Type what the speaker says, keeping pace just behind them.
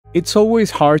It's always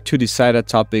hard to decide a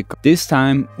topic. This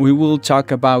time we will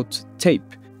talk about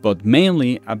tape, but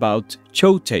mainly about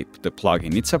Chow Tape, the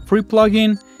plugin. It's a free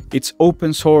plugin, it's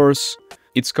open source,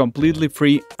 it's completely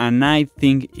free, and I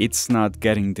think it's not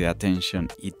getting the attention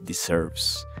it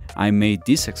deserves. I made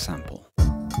this example.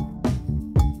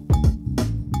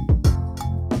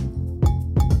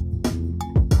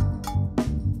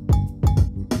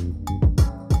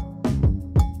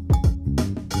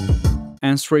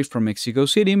 And straight from Mexico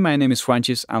City, my name is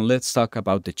Francis, and let's talk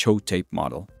about the Chow Tape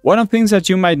model. One of the things that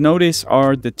you might notice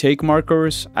are the take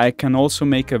markers. I can also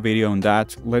make a video on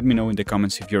that. Let me know in the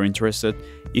comments if you're interested.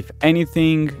 If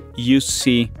anything you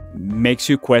see makes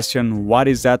you question what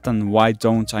is that and why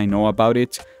don't I know about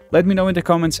it, let me know in the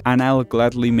comments and I'll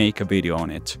gladly make a video on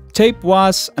it. Tape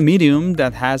was a medium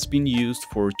that has been used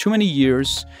for too many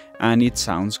years, and it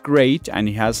sounds great, and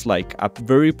it has like a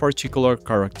very particular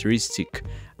characteristic,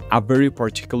 a very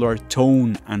particular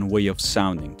tone and way of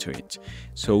sounding to it.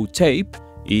 So tape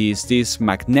is this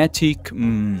magnetic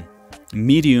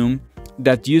medium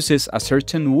that uses a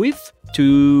certain width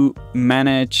to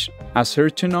manage a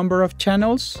certain number of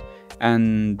channels,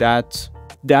 and that's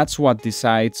what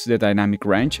decides the dynamic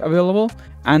range available.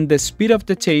 And the speed of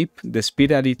the tape, the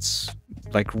speed that it's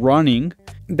like running,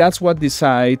 that's what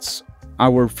decides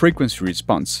our frequency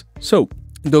response. So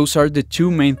those are the two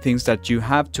main things that you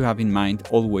have to have in mind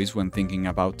always when thinking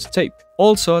about tape.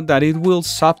 Also, that it will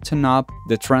soften up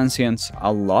the transients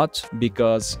a lot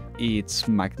because it's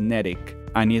magnetic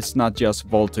and it's not just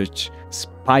voltage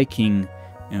spiking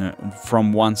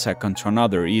from 1 second to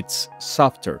another, it's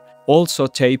softer. Also,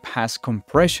 tape has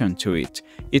compression to it.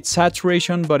 It's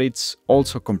saturation, but it's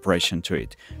also compression to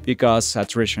it, because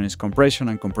saturation is compression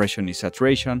and compression is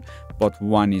saturation, but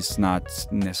one is not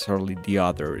necessarily the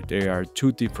other. They are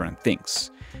two different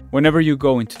things. Whenever you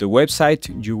go into the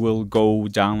website, you will go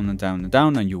down and down and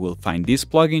down, and you will find this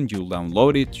plugin, you'll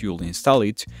download it, you'll install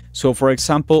it. So for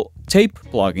example, tape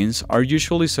plugins are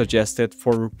usually suggested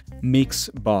for mix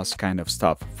bus kind of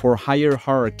stuff, for higher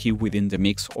hierarchy within the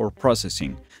mix or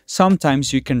processing.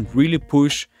 Sometimes you can really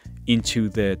push into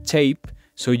the tape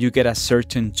so you get a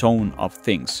certain tone of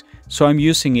things. So I'm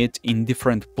using it in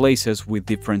different places with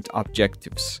different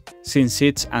objectives. Since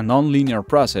it's a non-linear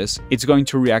process, it's going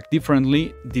to react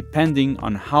differently depending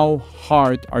on how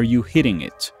hard are you hitting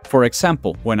it. For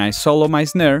example, when I solo my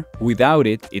snare, without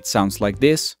it, it sounds like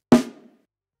this.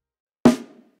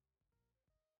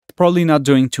 Probably not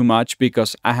doing too much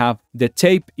because I have the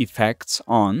tape effects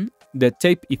on, the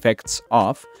tape effects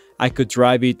off. I could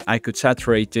drive it, I could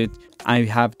saturate it. I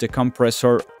have the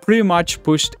compressor pretty much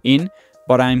pushed in,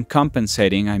 but I'm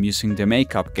compensating. I'm using the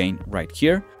makeup gain right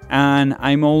here, and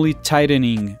I'm only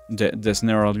tightening the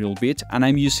snare a little bit, and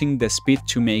I'm using the speed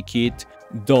to make it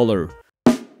duller.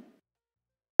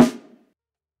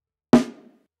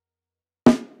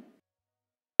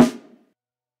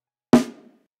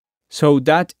 So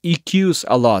that EQs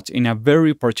a lot in a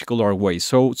very particular way.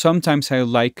 So sometimes I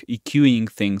like EQing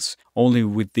things only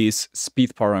with this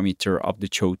speed parameter of the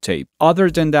Chow Tape. Other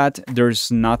than that,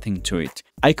 there's nothing to it.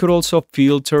 I could also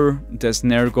filter the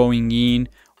snare going in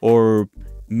or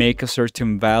make a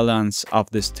certain balance of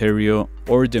the stereo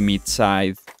or the mid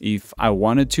side if I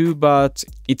wanted to, but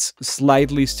it's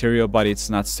slightly stereo, but it's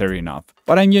not stereo enough.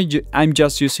 But I'm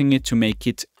just using it to make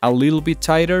it a little bit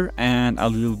tighter and a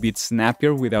little bit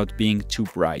snappier without being too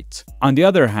bright. On the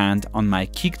other hand, on my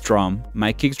kick drum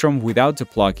without the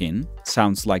plugin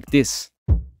sounds like this.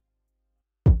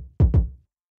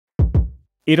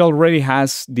 It already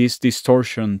has this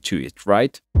distortion to it,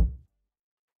 right?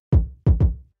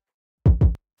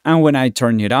 And when I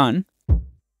turn it on,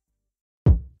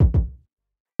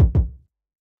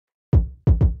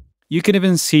 you can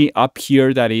even see up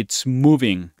here that it's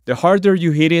moving. The harder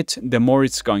you hit it, the more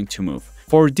it's going to move.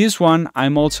 For this one,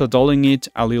 I'm also dulling it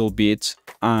a little bit.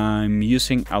 I'm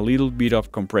using a little bit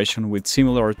of compression with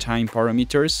similar time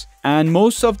parameters. And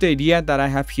most of the idea that I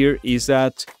have here is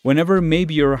that whenever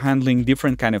maybe you're handling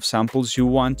different kind of samples, you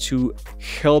want to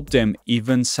help them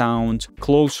even sound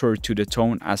closer to the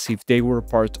tone as if they were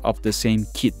part of the same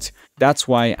kit. That's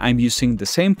why I'm using the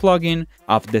same plugin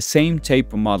of the same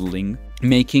tape modeling,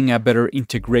 making a better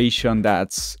integration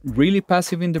that's really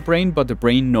passive in the brain, but the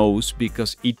brain knows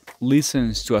because it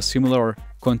listens to a similar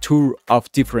contour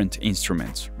of different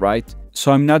instruments, right?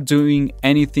 So I'm not doing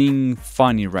anything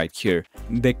funny right here.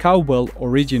 The Cowbell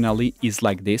originally is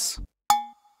like this.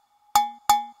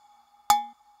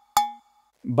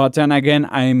 But then again,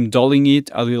 I'm dulling it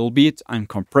a little bit, I'm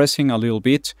compressing a little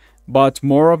bit, but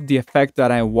more of the effect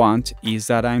that I want is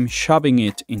that I'm shoving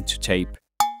it into tape.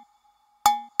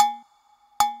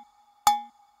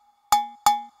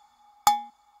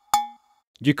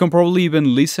 You can probably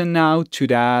even listen now to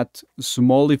that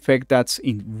small effect that's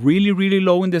in really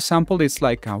low in the sample. It's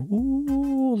like a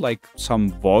ooh, like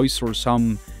some voice or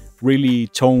some really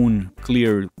tone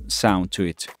clear sound to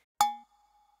it.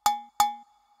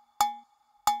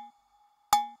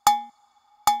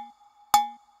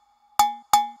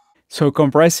 So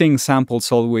compressing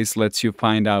samples always lets you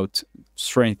find out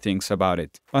strange things about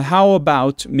it. But how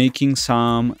about making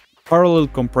some parallel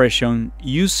compression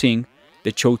using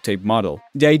the Chow Tape model?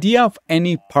 The idea of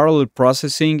any parallel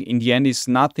processing in the end is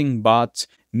nothing but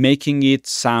making it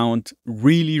sound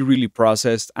really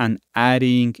processed and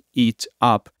adding it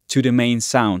up to the main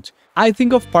sound. I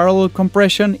think of parallel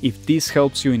compression, if this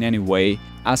helps you in any way,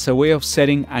 as a way of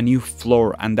setting a new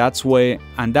floor, and that's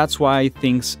why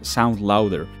things sound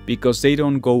louder, because they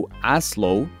don't go as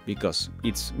low, because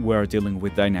we're dealing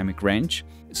with dynamic range.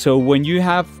 So when you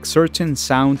have certain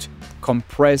sound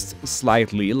compressed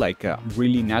slightly, like a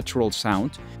really natural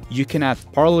sound, you can add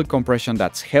parallel compression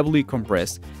that's heavily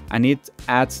compressed, and it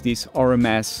adds this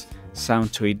RMS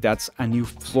sound to it. That's a new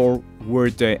floor where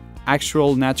the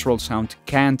actual natural sound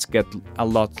can't get a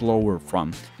lot lower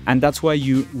from. And that's why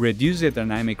you reduce the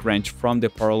dynamic range from the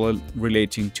parallel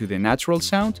relating to the natural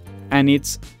sound, and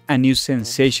it's a new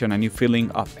sensation, a new feeling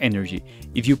of energy.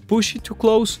 If you push it too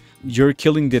close, you're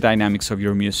killing the dynamics of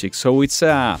your music. So it's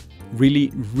a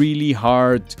really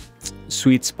hard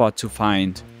sweet spot to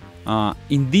find.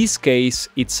 In this case,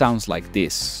 it sounds like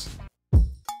this.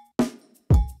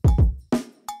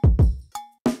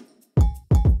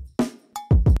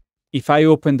 If I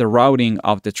open the routing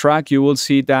of the track, you will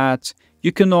see that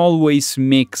you can always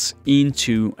mix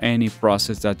into any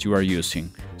process that you are using.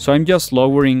 So I'm just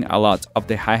lowering a lot of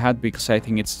the hi-hat because I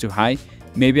think it's too high.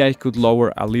 Maybe I could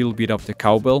lower a little bit of the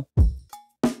cowbell.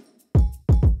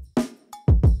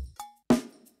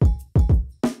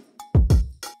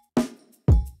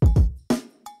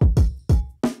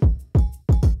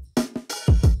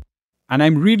 And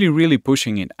I'm really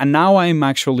pushing it. And now I'm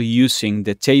actually using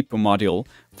the tape module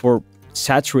for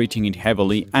saturating it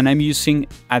heavily, and I'm using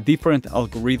a different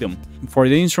algorithm. For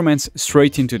the instruments,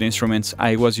 straight into the instruments,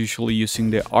 I was usually using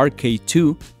the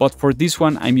RK2, but for this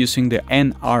one, I'm using the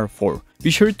NR4. Be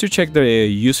sure to check the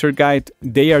user guide,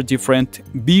 they are different.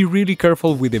 Be really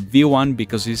careful with the V1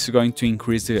 because it's going to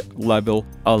increase the level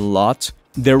a lot.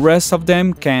 The rest of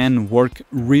them can work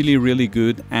really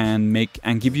good and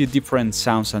give you different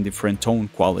sounds and different tone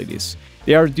qualities.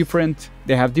 They are different,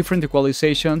 they have different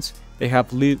equalizations, they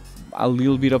have a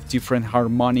little bit of different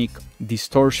harmonic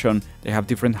distortion, they have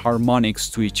different harmonics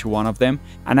to each one of them,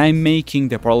 and I'm making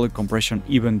the parallel compression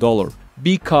even duller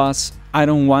because I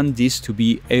don't want this to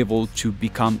be able to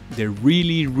become the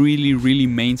really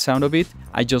main sound of it.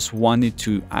 I just wanted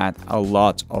to add a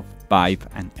lot of vibe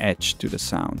and edge to the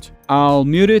sound. I'll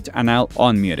mute it and I'll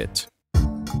unmute it.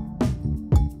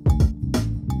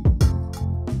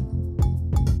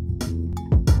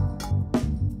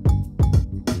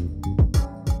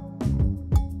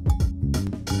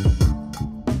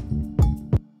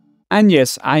 And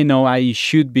yes, I know I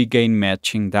should be gain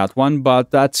matching that one, but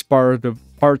that's part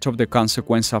of the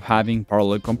consequence of having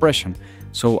parallel compression.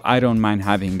 So I don't mind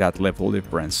having that level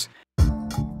difference.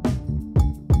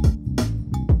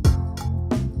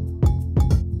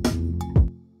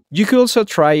 You could also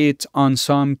try it on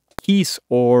some keys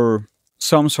or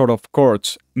some sort of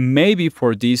chords. Maybe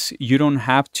for this you don't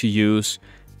have to use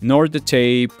nor the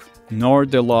tape, nor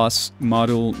the loss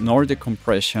module, nor the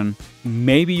compression.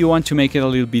 Maybe you want to make it a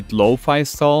little bit lo-fi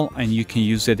style and you can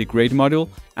use the Degrade module.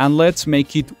 And let's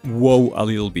make it whoa a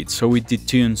little bit so it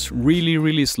detunes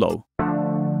really slow.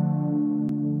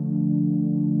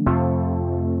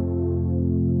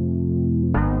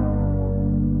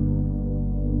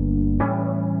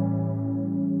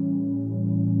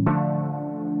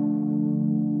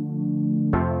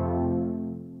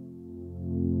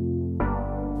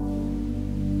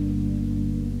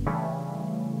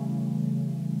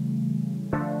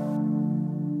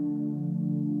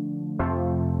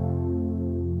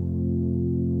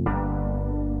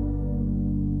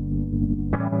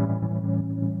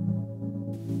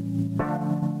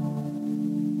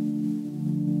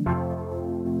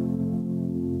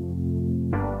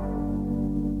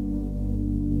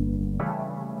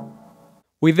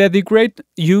 With the Degrade,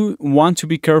 you want to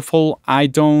be careful. I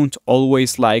don't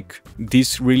always like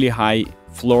this really high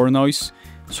floor noise,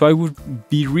 so I would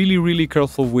be really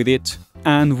careful with it.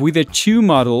 And with the Chow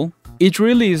model, it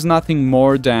really is nothing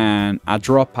more than a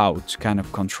dropout kind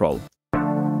of control.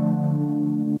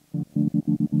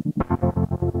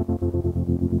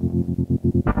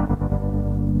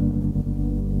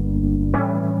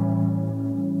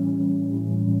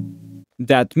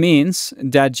 That means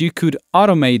that you could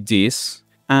automate this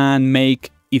and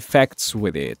make effects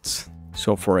with it.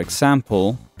 So for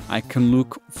example, I can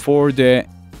look for the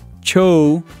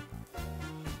chow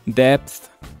depth.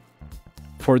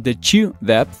 For the chew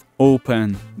depth,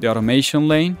 open the automation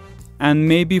lane, and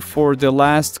maybe for the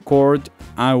last chord,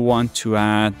 I want to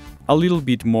add a little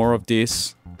bit more of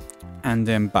this and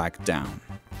then back down.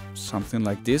 Something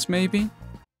like this maybe.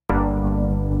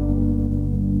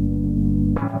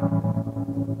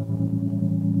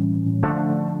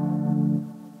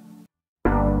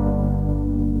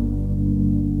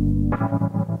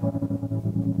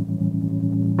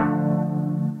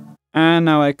 And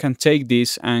now I can take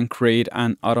this and create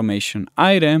an automation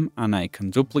item, and I can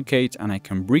duplicate and I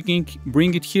can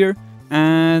bring it here,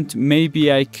 and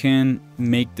maybe I can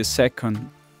make the second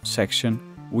section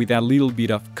with a little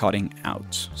bit of cutting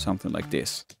out, something like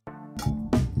this.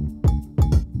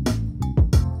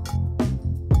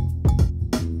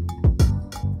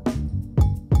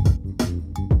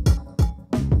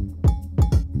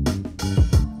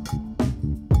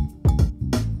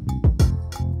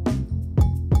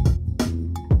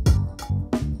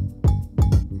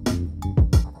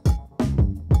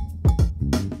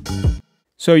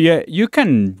 So yeah, you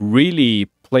can really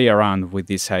play around with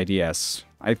these ideas.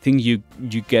 I think you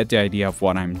get the idea of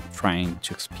what I'm trying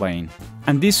to explain.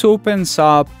 And this opens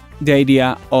up the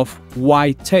idea of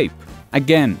white tape.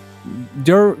 Again,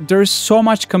 there's so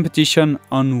much competition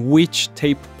on which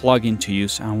tape plugin to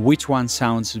use and which one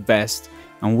sounds best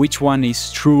and which one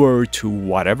is truer to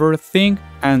whatever thing.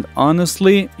 And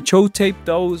honestly, Chow Tape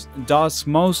does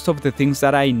most of the things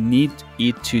that I need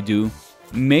it to do.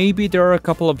 Maybe there are a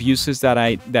couple of uses that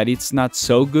it's not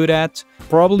so good at.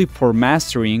 Probably for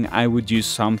mastering, I would use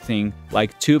something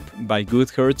like Tube by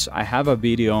Goodhertz. I have a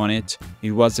video on it.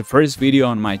 It was the first video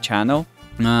on my channel.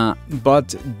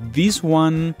 But this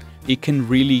one, it can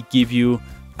really give you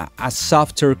a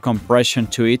softer compression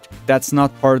to it. That's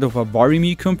not part of a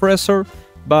Rotary compressor,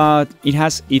 but it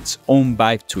has its own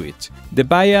vibe to it. The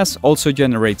bias also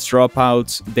generates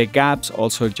dropouts. The gaps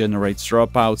also generates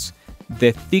dropouts.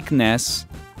 The thickness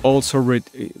also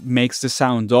makes the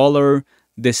sound duller.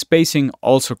 The spacing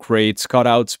also creates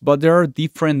cutouts, but there are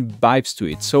different vibes to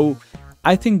it. So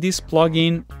I think this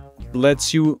plugin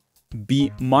lets you be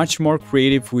much more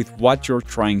creative with what you're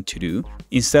trying to do,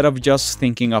 instead of just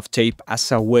thinking of tape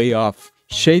as a way of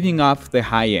shaving off the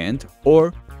high end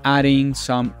or adding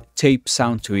some tape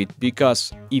sound to it.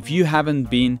 Because if you haven't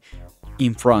been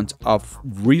in front of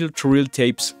reel-to-reel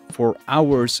tapes for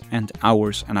hours and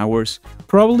hours and hours,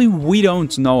 probably we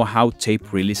don't know how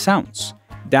tape really sounds.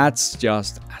 That's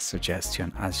just a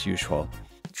suggestion as usual.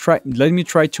 Let me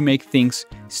try to make things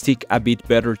stick a bit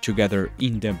better together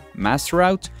in the master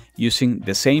route using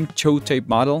the same Chow Tape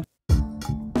model.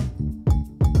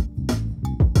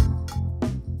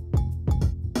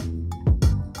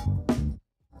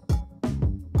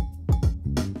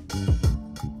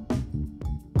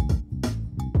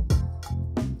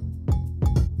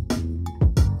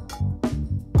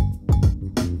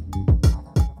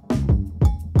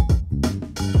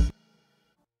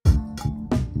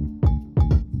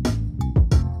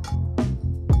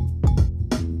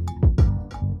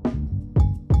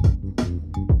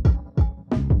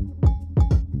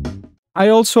 I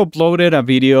also uploaded a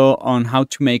video on how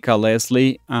to make a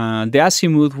Leslie. The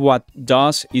azimuth, what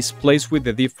does is plays with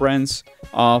the difference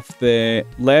of the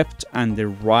left and the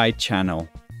right channel.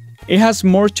 It has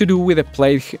more to do with the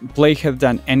playhead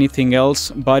than anything else,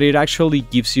 but it actually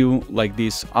gives you like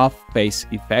this off-base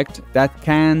effect that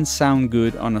can sound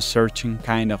good on a certain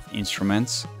kind of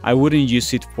instruments. I wouldn't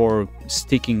use it for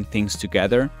sticking things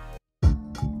together.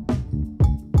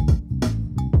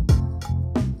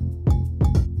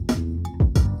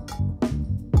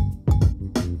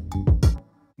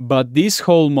 But this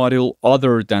whole module,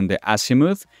 other than the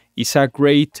azimuth, is a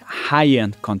great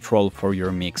high-end control for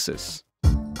your mixes.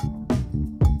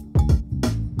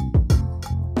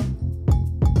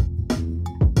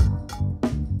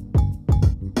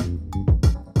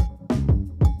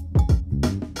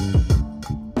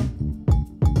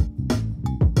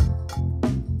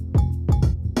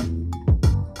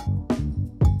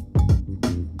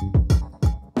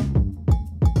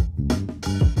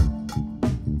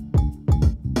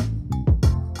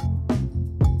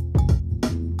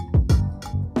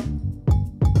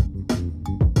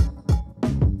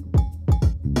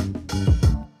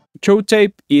 Chow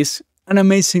Tape is an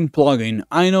amazing plugin.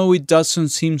 I know it doesn't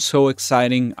seem so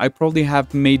exciting. I probably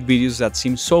have made videos that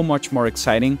seem so much more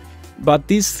exciting, But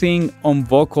this thing on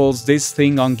vocals, this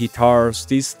thing on guitars,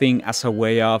 this thing as a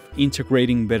way of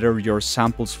integrating better your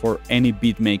samples for any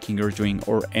beat making you're doing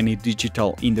or any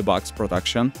digital in-the-box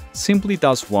production simply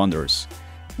does wonders.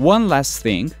 One last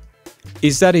thing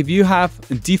is that if you have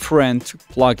different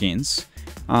plugins,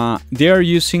 they are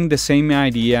using the same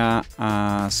idea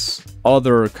as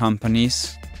other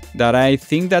companies that I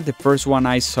think that the first one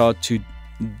I saw to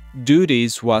do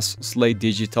this was Slate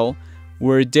Digital,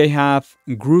 where they have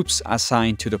groups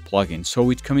assigned to the plugin,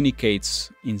 so it communicates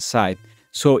inside.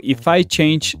 So if I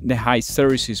change the high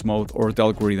hysteresis mode or the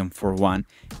algorithm for one,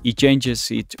 it changes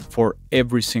it for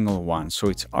every single one. So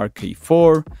it's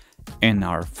RK4,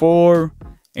 NR4,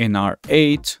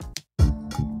 NR8.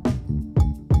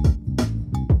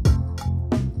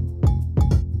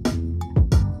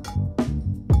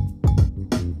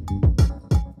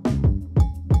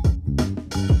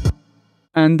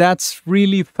 And that's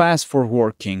really fast for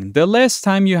working. The less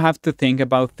time you have to think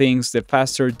about things, the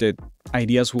faster the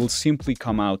ideas will simply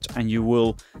come out and you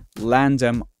will land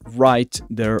them right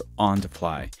there on the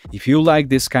fly. If you like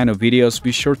this kind of videos,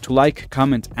 be sure to like,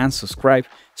 comment, and subscribe.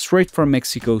 Straight from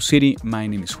Mexico City, my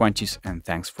name is Juanchis, and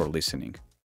thanks for listening.